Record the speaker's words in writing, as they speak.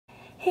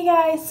Hey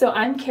guys, so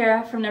I'm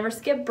Cara from Never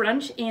Skip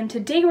Brunch, and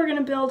today we're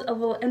gonna build a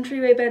little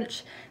entryway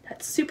bench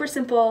that's super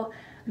simple.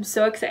 I'm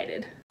so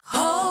excited.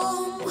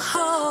 Home,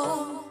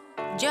 home,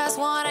 just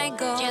wanna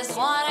go,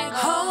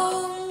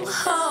 home,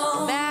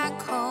 home, back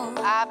home.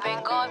 I've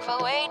been gone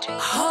for way too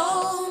long.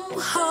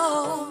 Home,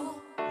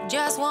 home,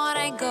 just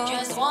wanna go,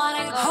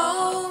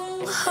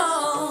 home,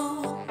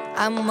 home.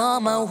 I'm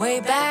on my way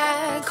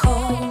back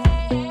home.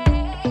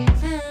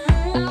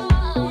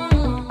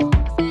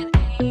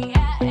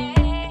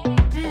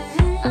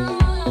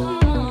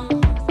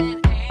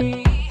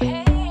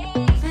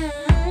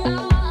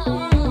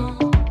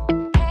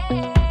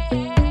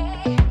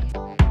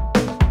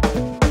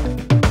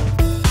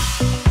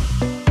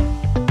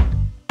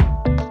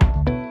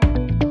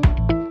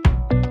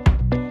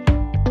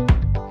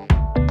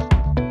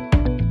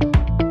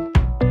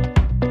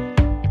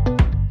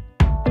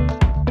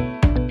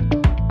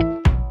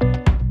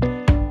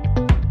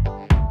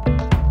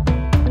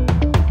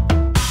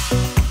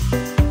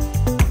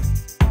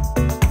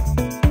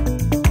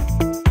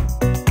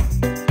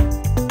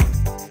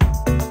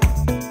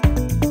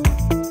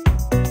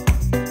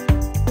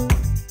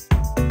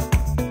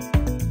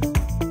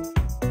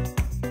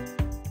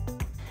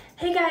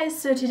 Hey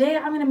guys, so today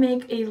I'm gonna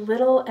make a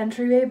little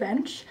entryway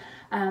bench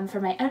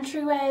for my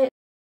entryway.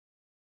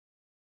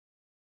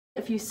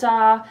 If you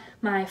saw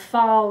my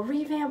fall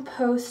revamp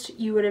post,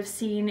 you would have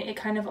seen it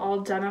kind of all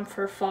done up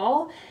for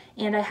fall,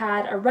 and I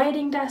had a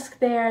writing desk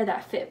there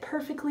that fit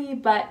perfectly,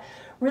 but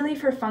really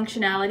for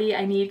functionality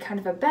I need kind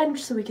of a bench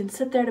so we can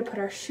sit there to put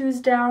our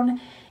shoes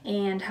down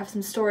and have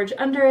some storage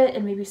under it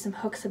and maybe some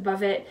hooks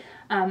above it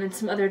and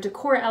some other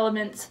decor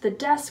elements. The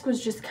desk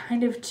was just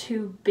kind of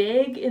too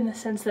big in the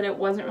sense that it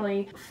wasn't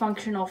really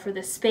functional for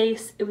the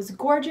space. It was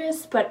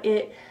gorgeous, but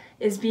it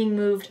is being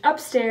moved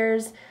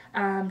upstairs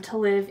to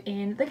live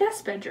in the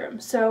guest bedroom.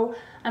 So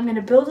I'm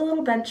gonna build a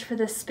little bench for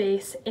this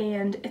space,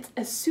 and it's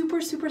a super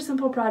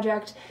simple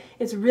project.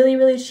 It's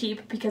really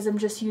cheap because I'm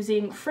just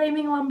using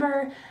framing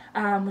lumber,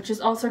 which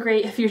is also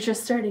great if you're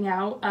just starting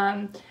out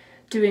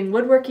doing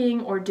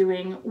woodworking or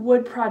doing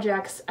wood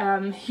projects.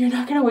 You're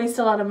not gonna waste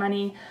a lot of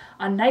money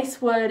on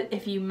nice wood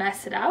if you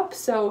mess it up.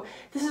 So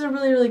this is a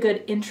really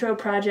good intro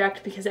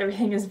project because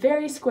everything is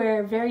very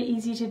square, very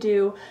easy to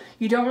do.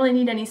 You don't really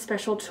need any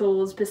special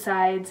tools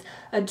besides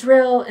a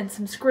drill and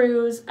some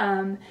screws.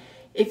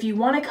 If you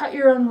want to cut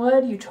your own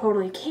wood, you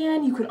totally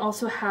can. You can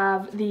also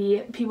have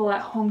the people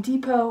at Home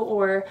Depot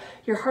or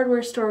your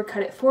hardware store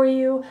cut it for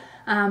you.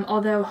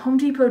 Although Home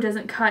Depot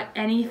doesn't cut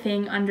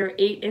anything under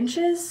 8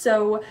 inches,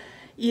 so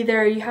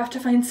either you have to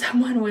find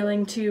someone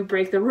willing to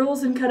break the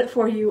rules and cut it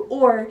for you,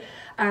 or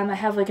I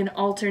have like an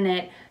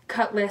alternate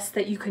cut list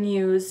that you can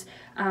use.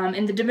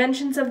 And the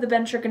dimensions of the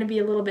bench are going to be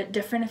a little bit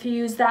different if you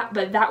use that,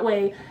 but that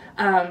way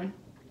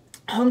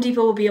Home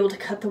Depot will be able to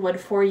cut the wood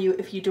for you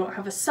if you don't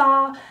have a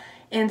saw.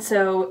 And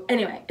so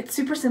anyway, it's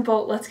super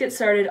simple. Let's get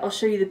started. I'll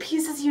show you the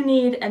pieces you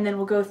need, and then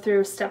we'll go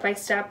through step by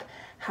step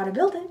how to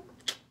build it.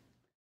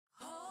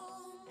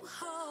 Home,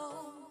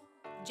 home,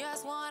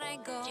 just wanna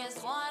go,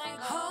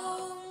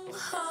 home,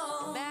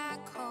 home,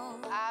 back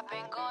home. I've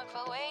been gone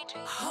for way too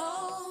long.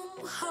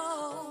 Home,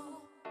 home,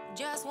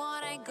 just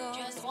wanna go,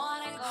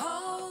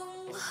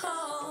 home,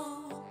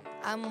 home.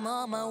 I'm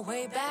on my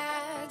way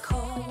back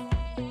home.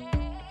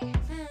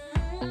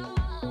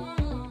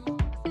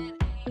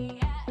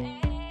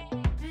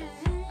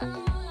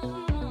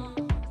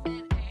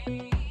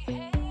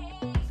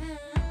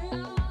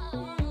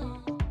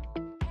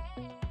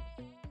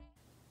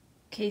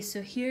 Okay,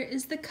 so here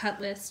is the cut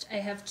list. I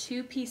have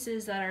 2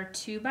 pieces that are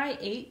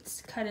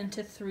 2x8s cut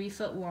into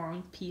 3-foot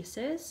long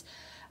pieces.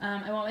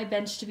 I want my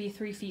bench to be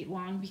 3 feet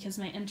long because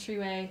my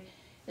entryway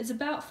is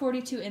about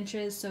 42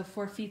 inches, so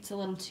 4 feet's a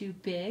little too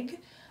big.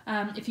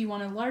 If you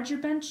want a larger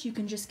bench, you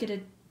can just get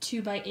a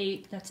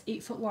 2x8 that's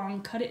 8 foot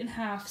long, cut it in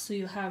half so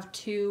you'll have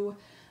 2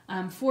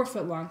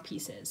 4-foot long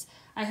pieces.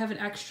 I have an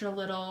extra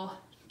little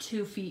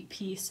 2 feet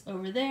piece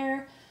over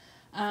there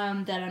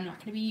that I'm not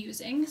going to be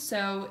using.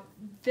 So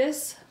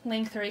this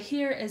length right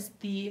here is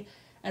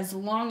as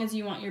long as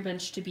you want your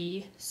bench to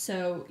be,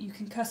 so you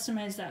can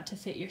customize that to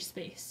fit your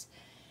space.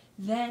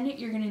 Then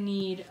you're going to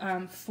need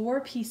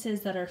 4 pieces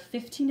that are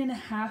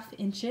 15.5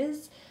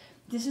 inches.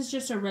 This is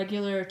just a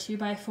regular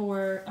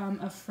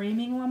 2x4 of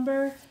framing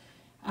lumber.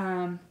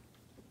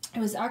 It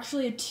was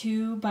actually a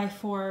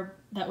 2x4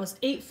 that was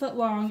 8 foot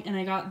long, and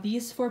I got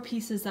these 4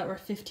 pieces that were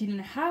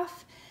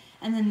 15.5,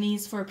 and then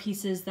these 4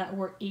 pieces that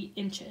were 8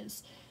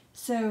 inches.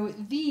 So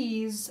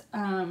these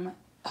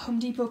Home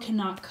Depot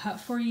cannot cut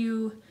for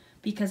you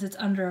because it's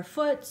under a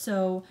foot,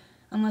 so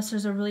unless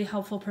there's a really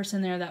helpful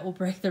person there that will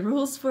break the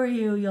rules for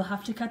you, you'll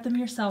have to cut them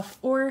yourself.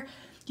 Or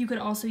you could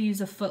also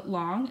use a foot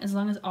long, as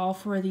long as all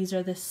 4 of these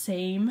are the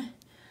same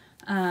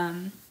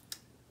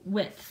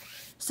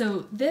width.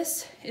 So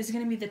this is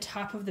going to be the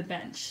top of the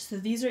bench. So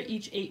these are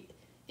each 8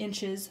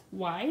 inches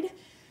wide.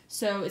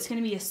 So it's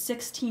going to be a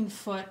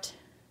 16-foot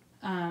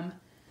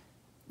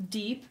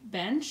deep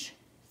bench,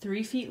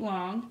 3 feet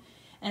long,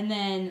 and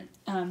then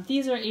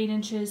these are 8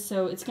 inches,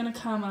 so it's going to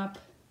come up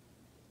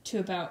to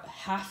about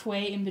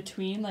halfway in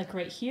between, like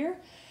right here.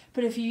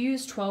 But if you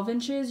use 12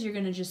 inches, you're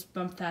gonna just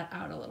bump that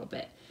out a little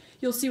bit.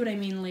 You'll see what I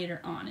mean later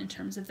on in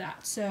terms of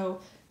that. So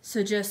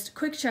just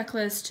quick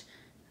checklist,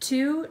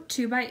 2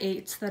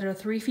 2x8s that are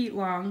 3 feet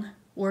long,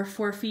 or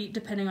 4 feet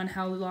depending on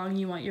how long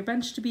you want your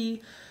bench to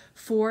be,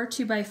 4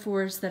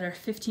 2x4s that are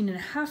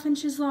 15.5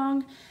 inches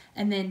long,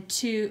 and then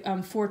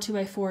 4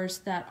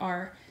 2x4s that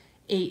are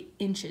 8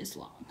 inches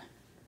long.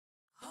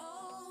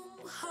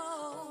 Home,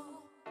 home,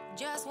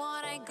 just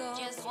wanna go,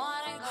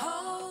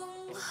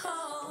 home,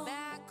 home,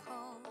 back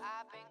home.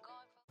 I've been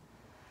going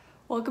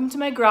for... Welcome to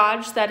my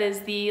garage. That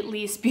is the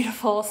least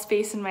beautiful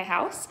space in my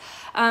house.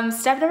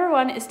 Step number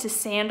 1 is to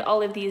sand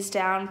all of these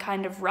down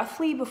kind of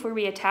roughly before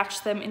we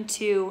attach them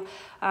into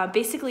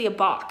basically a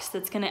box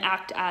that's going to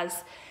act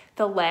as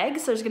the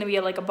legs. There's going to be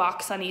like a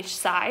box on each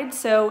side.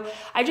 So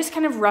I just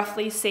kind of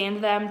roughly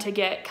sand them to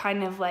get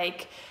kind of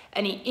like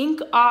any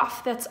ink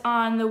off that's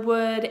on the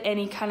wood,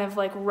 any kind of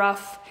like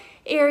rough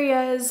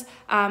areas,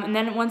 and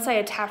then once I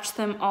attach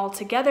them all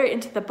together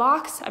into the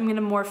box, I'm going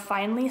to more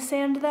finely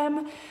sand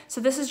them. So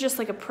this is just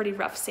like a pretty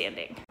rough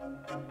sanding.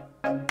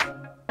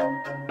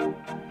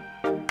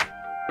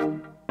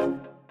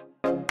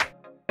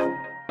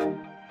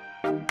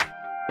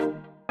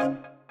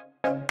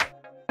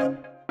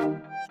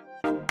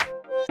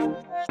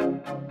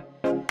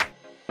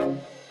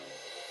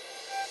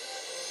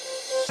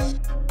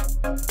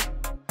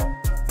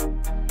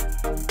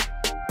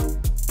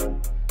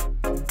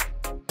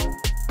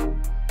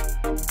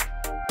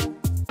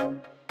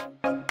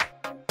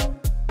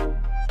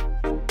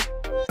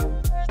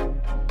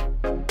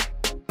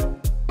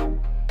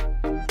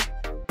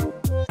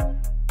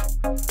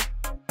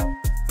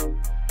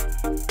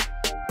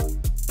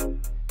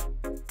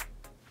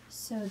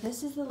 So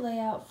this is the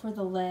layout for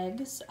the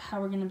legs,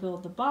 how we're going to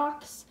build the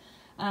box.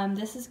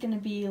 This is going to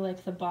be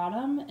like the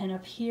bottom, and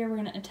up here we're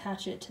going to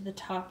attach it to the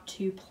top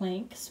 2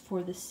 planks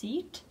for the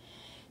seat.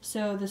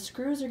 So the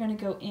screws are going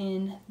to go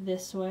in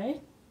this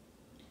way.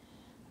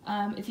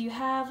 If you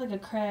have like a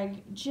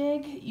Kreg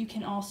jig, you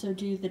can also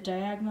do the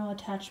diagonal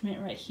attachment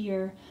right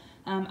here.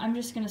 I'm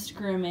just going to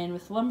screw them in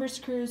with lumber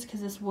screws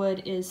because this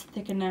wood is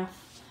thick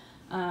enough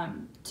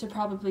to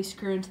probably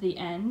screw into the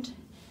end.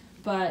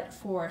 But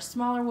for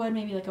smaller wood,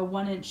 maybe like a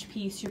 1-inch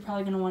piece, you're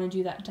probably going to want to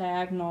do that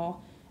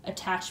diagonal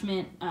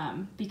attachment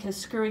because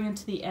screwing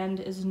into the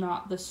end is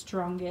not the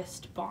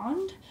strongest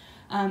bond.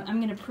 I'm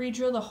going to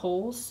pre-drill the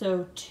holes,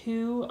 so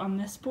 2 on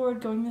this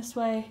board going this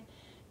way,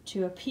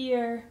 2 up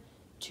here,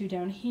 2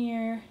 down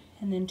here,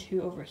 and then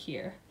 2 over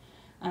here.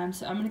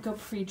 So I'm going to go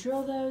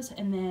pre-drill those,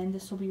 and then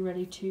this will be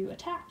ready to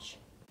attach.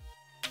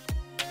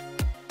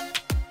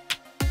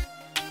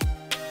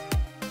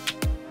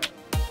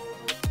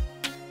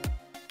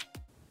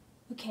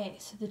 Okay,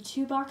 so the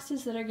 2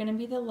 boxes that are going to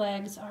be the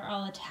legs are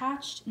all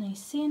attached, and I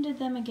sanded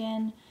them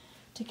again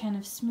to kind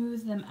of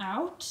smooth them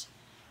out.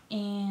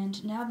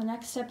 And now the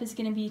next step is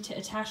going to be to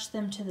attach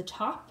them to the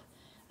top.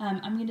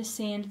 I'm going to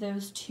sand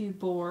those 2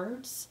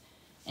 boards,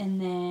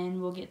 and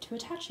then we'll get to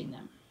attaching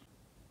them.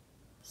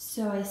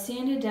 So I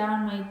sanded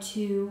down my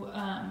 2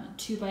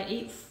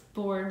 2x8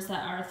 boards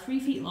that are 3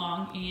 feet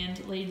long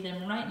and laid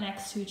them right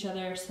next to each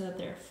other so that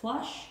they're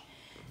flush.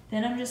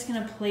 Then I'm just going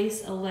to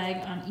place a leg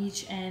on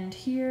each end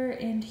here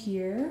and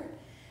here,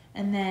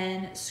 and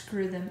then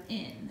screw them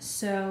in.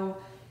 So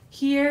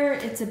here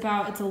it's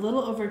a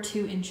little over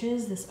 2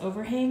 inches, this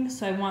overhang,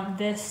 so I want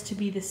this to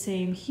be the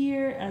same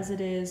here as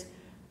it is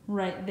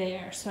right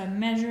there. So I'm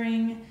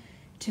measuring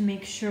to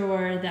make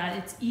sure that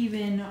it's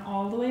even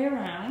all the way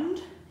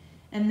around,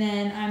 and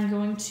then I'm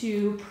going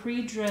to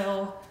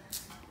pre-drill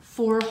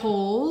 4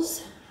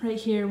 holes right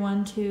here,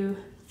 1, 2,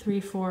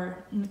 3,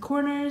 4 in the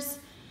corners,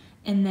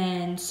 and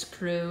then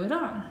screw it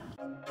on.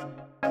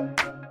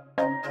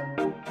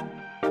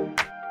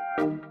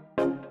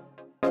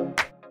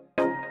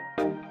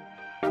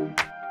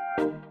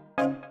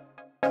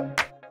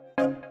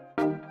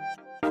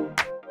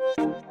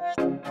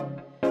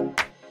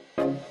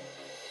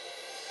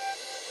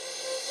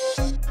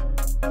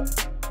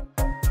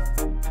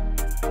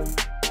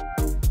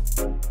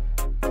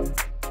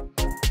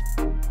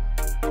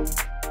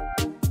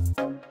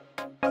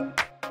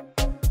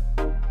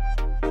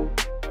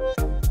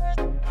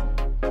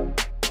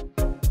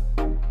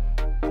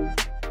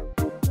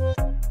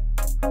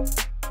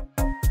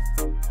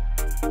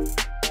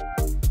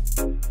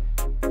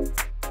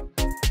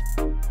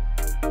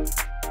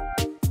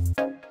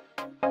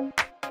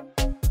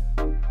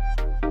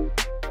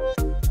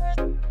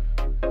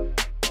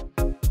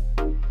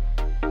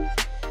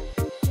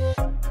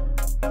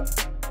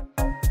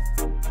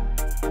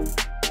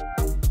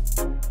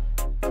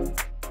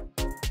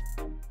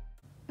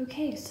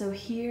 Okay, so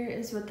here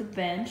is what the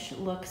bench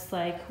looks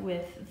like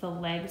with the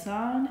legs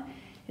on.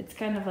 It's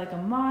kind of like a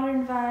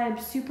modern vibe,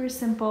 super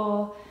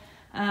simple.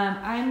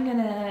 I'm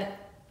gonna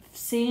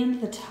sand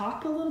the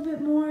top a little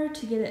bit more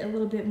to get it a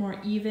little bit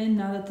more even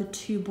now that the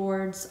 2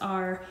 boards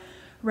are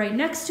right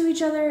next to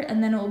each other,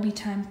 and then it will be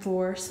time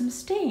for some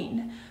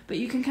stain. But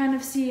you can kind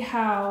of see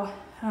how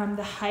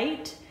the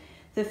height,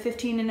 the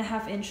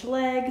 15.5-inch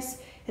legs,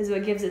 is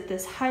what gives it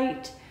this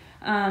height.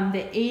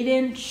 The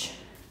 8-inch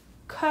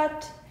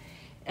cut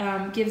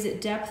gives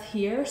it depth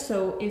here.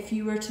 So if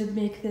you were to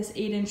make this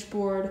 8-inch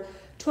board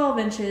 12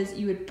 inches,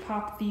 you would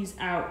pop these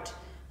out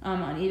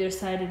on either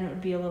side and it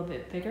would be a little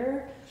bit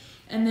bigger.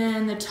 And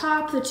then the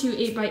top, the two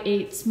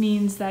 8x8s,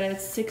 means that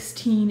it's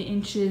 16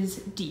 inches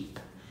deep.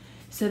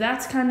 So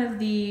that's kind of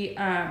the,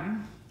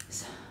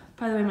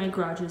 by the way, my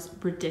garage is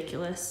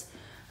ridiculous.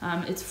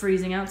 It's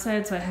freezing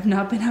outside, so I have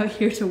not been out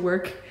here to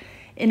work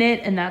in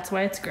it, and that's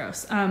why it's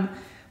gross.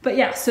 But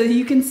yeah, so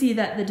you can see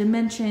that the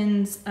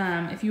dimensions,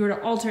 if you were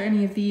to alter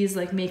any of these,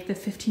 like make the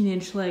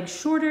 15-inch leg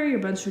shorter, your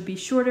bunch would be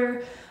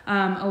shorter.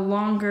 A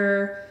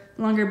longer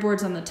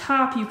boards on the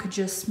top, you could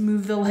just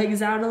move the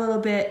legs out a little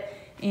bit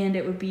and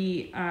it would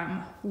be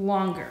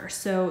longer.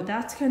 So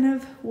that's kind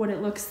of what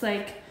it looks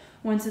like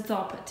once it's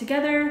all put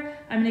together.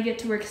 I'm gonna get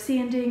to work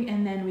sanding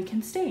and then we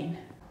can stain.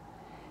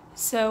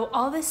 So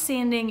all this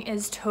sanding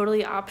is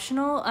totally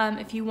optional.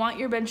 If you want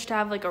your bench to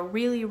have like a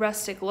really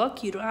rustic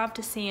look, you don't have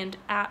to sand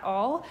at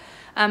all.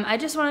 I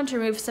just wanted to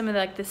remove some of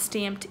the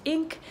stamped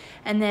ink,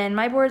 and then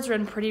my boards are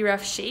in pretty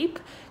rough shape.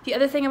 The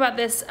other thing about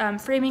this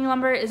framing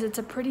lumber is it's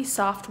a pretty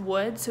soft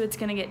wood, so it's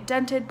gonna get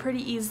dented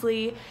pretty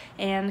easily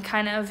and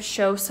kind of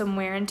show some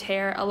wear and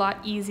tear a lot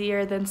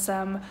easier than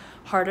some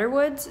harder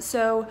woods.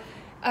 So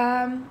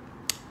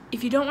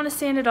if you don't want to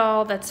sand at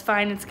all, that's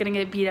fine. It's going to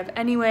get beat up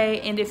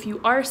anyway. And if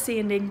you are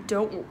sanding,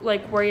 don't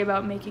worry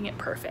about making it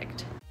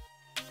perfect.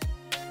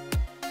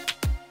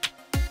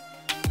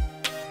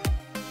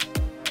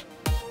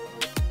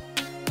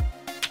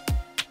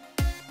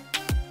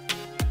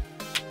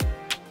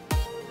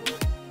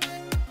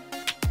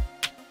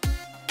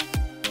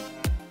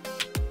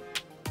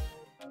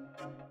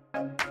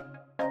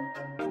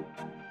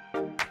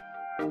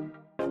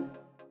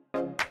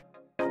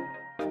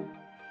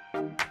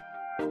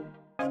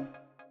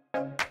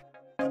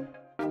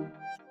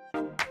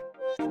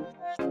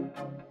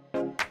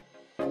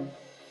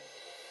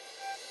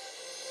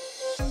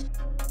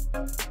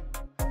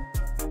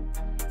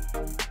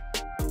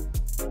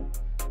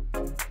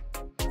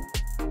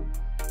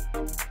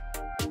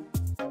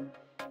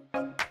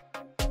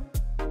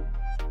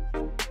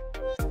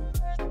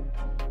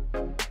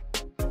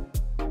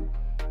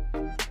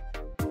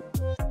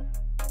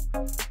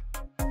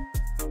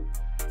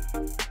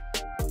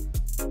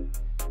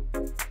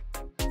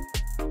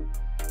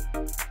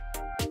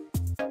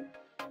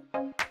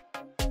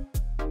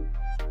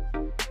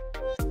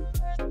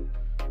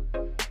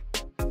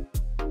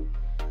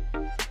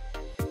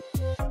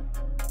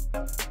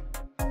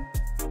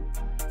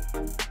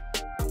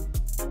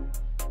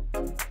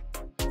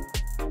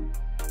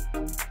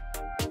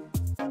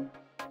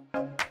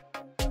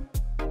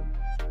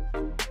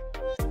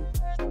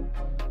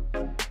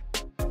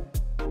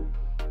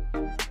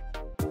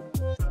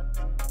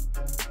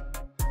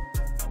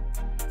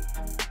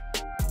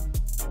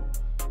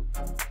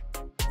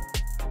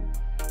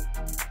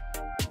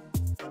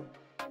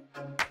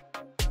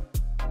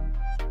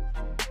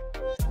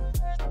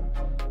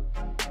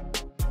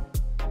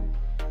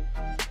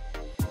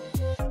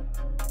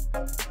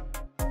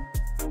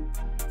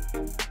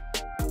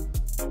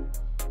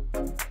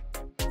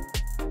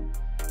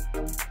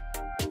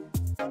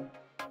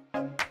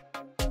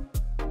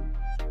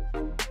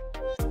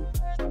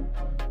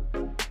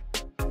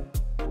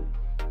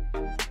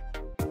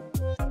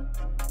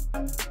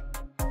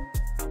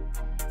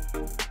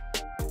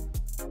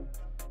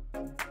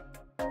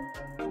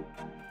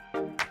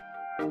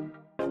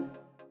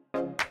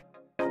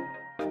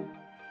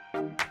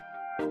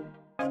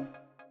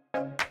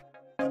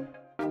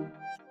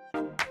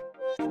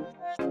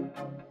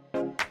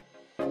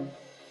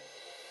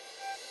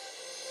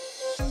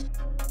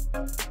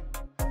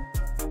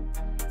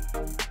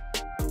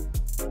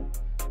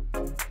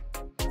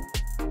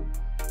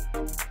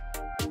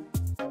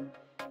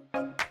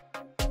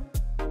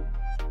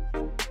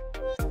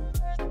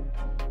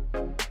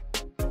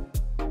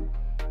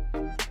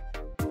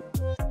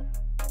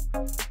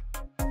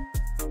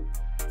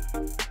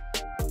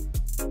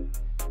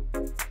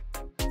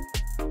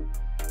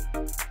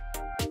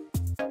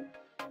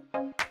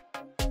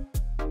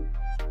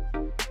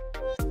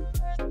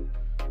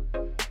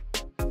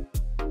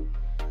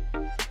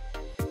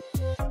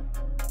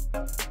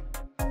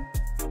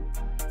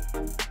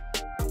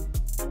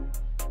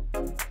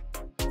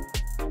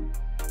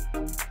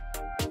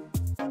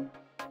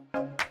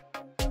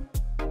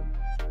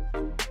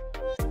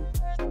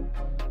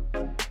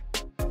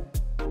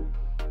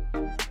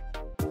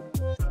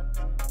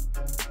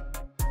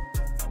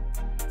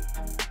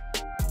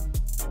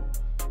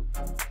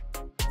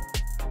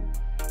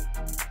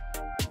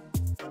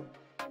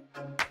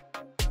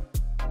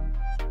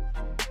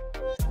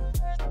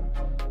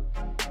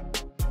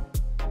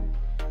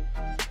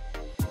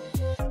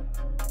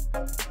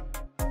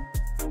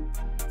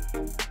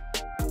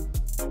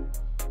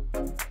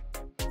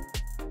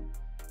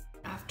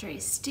 After I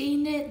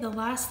stained it, the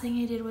last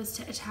thing I did was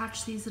to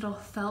attach these little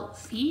felt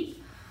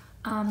feet.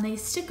 They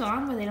stick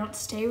on, but they don't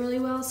stay really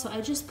well, so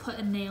I just put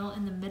a nail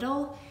in the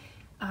middle.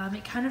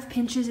 It kind of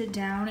pinches it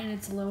down and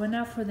it's low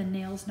enough where the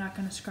nail's not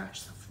going to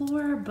scratch the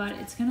floor, but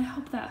it's going to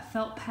help that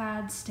felt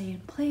pad stay in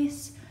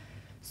place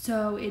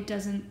so it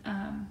doesn't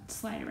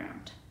slide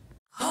around.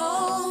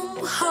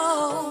 Home,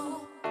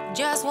 home,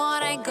 just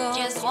wanna go,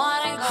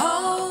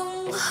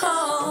 home,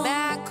 home,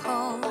 back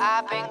home.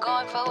 I've been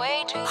gone for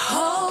way too long.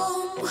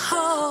 Home,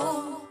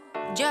 home,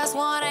 just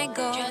wanna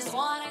go,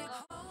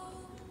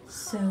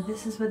 So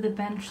this is what the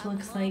bench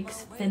looks like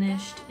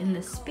finished in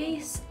the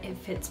space. It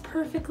fits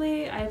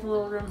perfectly. I have a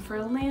little room for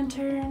a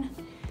lantern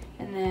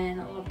and then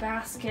a little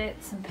basket,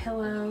 some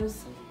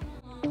pillows,